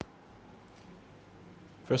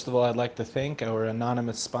First of all, I'd like to thank our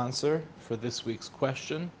anonymous sponsor for this week's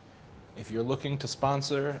question. If you're looking to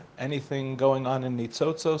sponsor anything going on in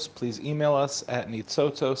Nitzotzos, please email us at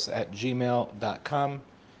nitzotzos@gmail.com.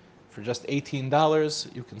 For just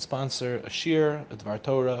 $18, you can sponsor a shir, a Dvar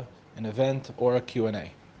Torah, an event, or a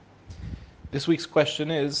Q&A. This week's question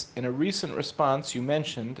is, in a recent response, you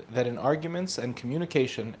mentioned that in arguments and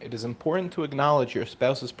communication, it is important to acknowledge your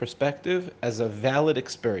spouse's perspective as a valid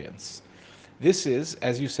experience. This is,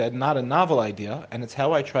 as you said, not a novel idea, and it's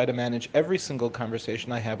how I try to manage every single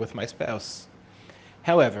conversation I have with my spouse.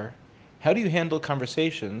 However, how do you handle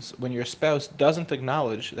conversations when your spouse doesn't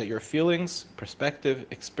acknowledge that your feelings, perspective,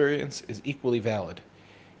 experience is equally valid?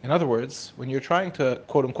 In other words, when you're trying to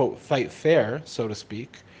quote unquote fight fair, so to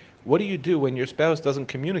speak, what do you do when your spouse doesn't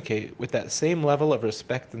communicate with that same level of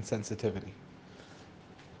respect and sensitivity?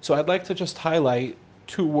 So I'd like to just highlight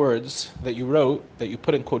two words that you wrote that you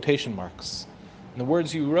put in quotation marks. And the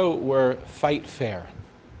words you wrote were fight fair.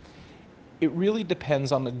 It really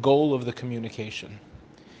depends on the goal of the communication.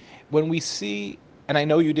 When we see, and I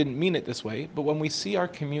know you didn't mean it this way, but when we see our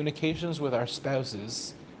communications with our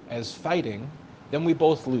spouses as fighting, then we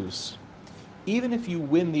both lose. Even if you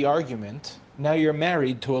win the argument, now you're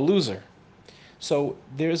married to a loser. So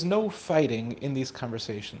there's no fighting in these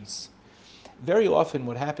conversations. Very often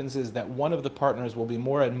what happens is that one of the partners will be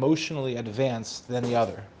more emotionally advanced than the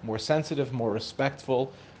other, more sensitive, more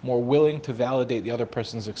respectful, more willing to validate the other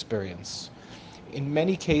person's experience. In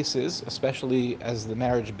many cases, especially as the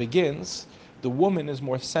marriage begins, the woman is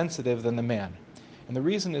more sensitive than the man. And the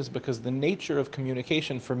reason is because the nature of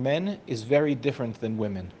communication for men is very different than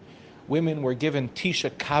women. Women were given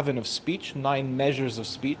Tisha Kavin of speech, 9 measures of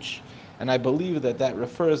speech, and I believe that that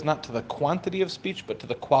refers not to the quantity of speech, but to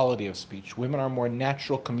the quality of speech. Women are more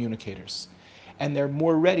natural communicators, and they're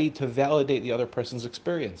more ready to validate the other person's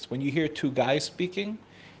experience. When you hear two guys speaking,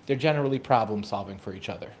 they're generally problem solving for each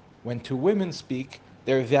other. When two women speak,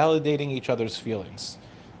 they're validating each other's feelings.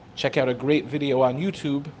 Check out a great video on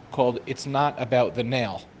YouTube called It's Not About the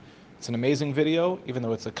Nail. It's an amazing video, even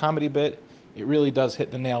though it's a comedy bit, it really does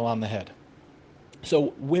hit the nail on the head.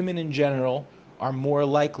 So women in general are more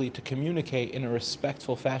likely to communicate in a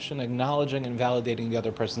respectful fashion, acknowledging and validating the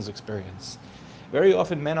other person's experience. Very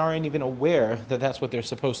often men aren't even aware that that's what they're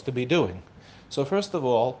supposed to be doing. So first of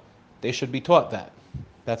all, they should be taught that.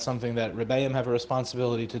 That's something that rebbeim have a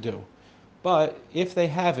responsibility to do. But if they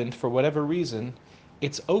haven't, for whatever reason,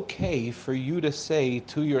 it's okay for you to say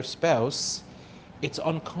to your spouse, it's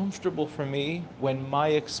uncomfortable for me when my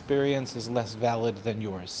experience is less valid than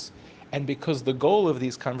yours. And because the goal of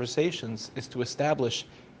these conversations is to establish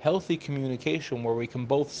healthy communication where we can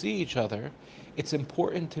both see each other, it's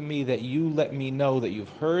important to me that you let me know that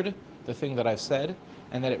you've heard the thing that I've said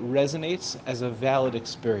and that it resonates as a valid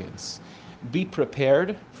experience. Be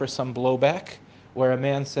prepared for some blowback where a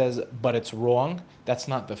man says, but it's wrong, that's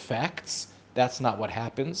not the facts, that's not what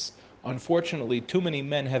happens. Unfortunately, too many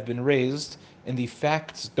men have been raised in the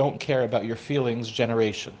facts don't care about your feelings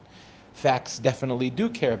generation. Facts definitely do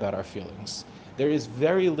care about our feelings. There is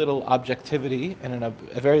very little objectivity and a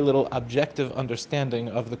very little objective understanding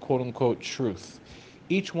of the quote unquote truth.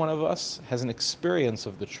 Each one of us has an experience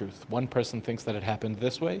of the truth. One person thinks that it happened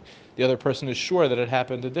this way, the other person is sure that it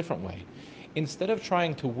happened a different way. Instead of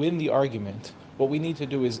trying to win the argument, what we need to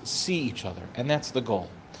do is see each other, and that's the goal.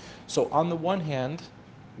 So, on the one hand,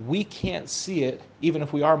 we can't see it, even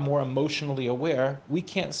if we are more emotionally aware, we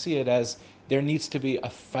can't see it as there needs to be a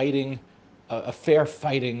fair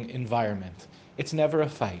fighting environment. It's never a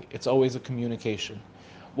fight, it's always a communication.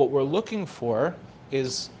 What we're looking for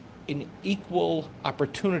is an equal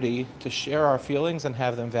opportunity to share our feelings and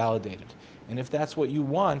have them validated. And if that's what you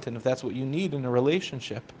want and if that's what you need in a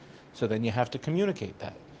relationship, so then you have to communicate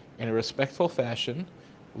that in a respectful fashion,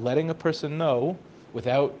 letting a person know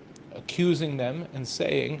without accusing them and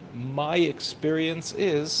saying, my experience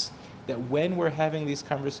is that when we're having these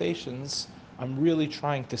conversations, I'm really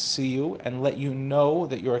trying to see you and let you know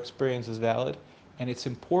that your experience is valid, and it's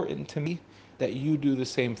important to me that you do the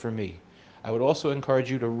same for me. I would also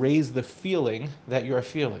encourage you to raise the feeling that you're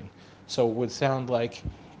feeling. So it would sound like,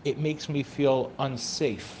 it makes me feel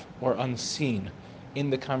unsafe or unseen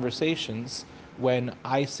in the conversations when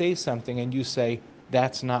I say something and you say,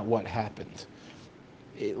 that's not what happened.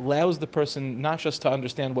 It allows the person not just to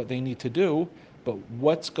understand what they need to do, but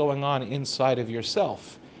what's going on inside of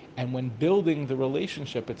yourself. And when building the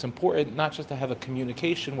relationship, it's important not just to have a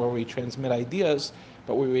communication where we transmit ideas,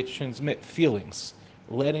 but where we transmit feelings,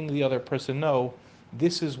 letting the other person know,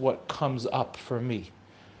 this is what comes up for me.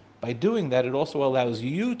 By doing that, it also allows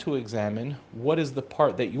you to examine what is the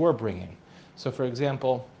part that you're bringing. So for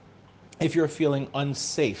example, if you're feeling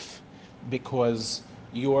unsafe because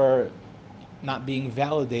you're not being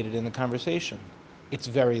validated in the conversation, it's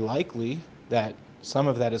very likely that some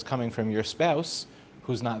of that is coming from your spouse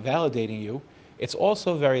who's not validating you. It's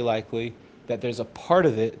also very likely that there's a part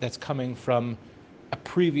of it that's coming from a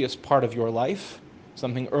previous part of your life,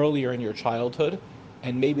 something earlier in your childhood,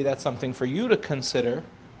 and maybe that's something for you to consider,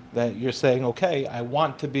 that you're saying, okay, I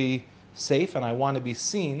want to be safe and I want to be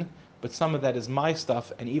seen, but some of that is my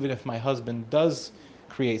stuff, and even if my husband does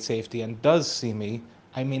create safety and does see me,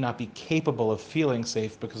 I may not be capable of feeling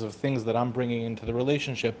safe because of things that I'm bringing into the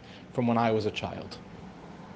relationship from when I was a child.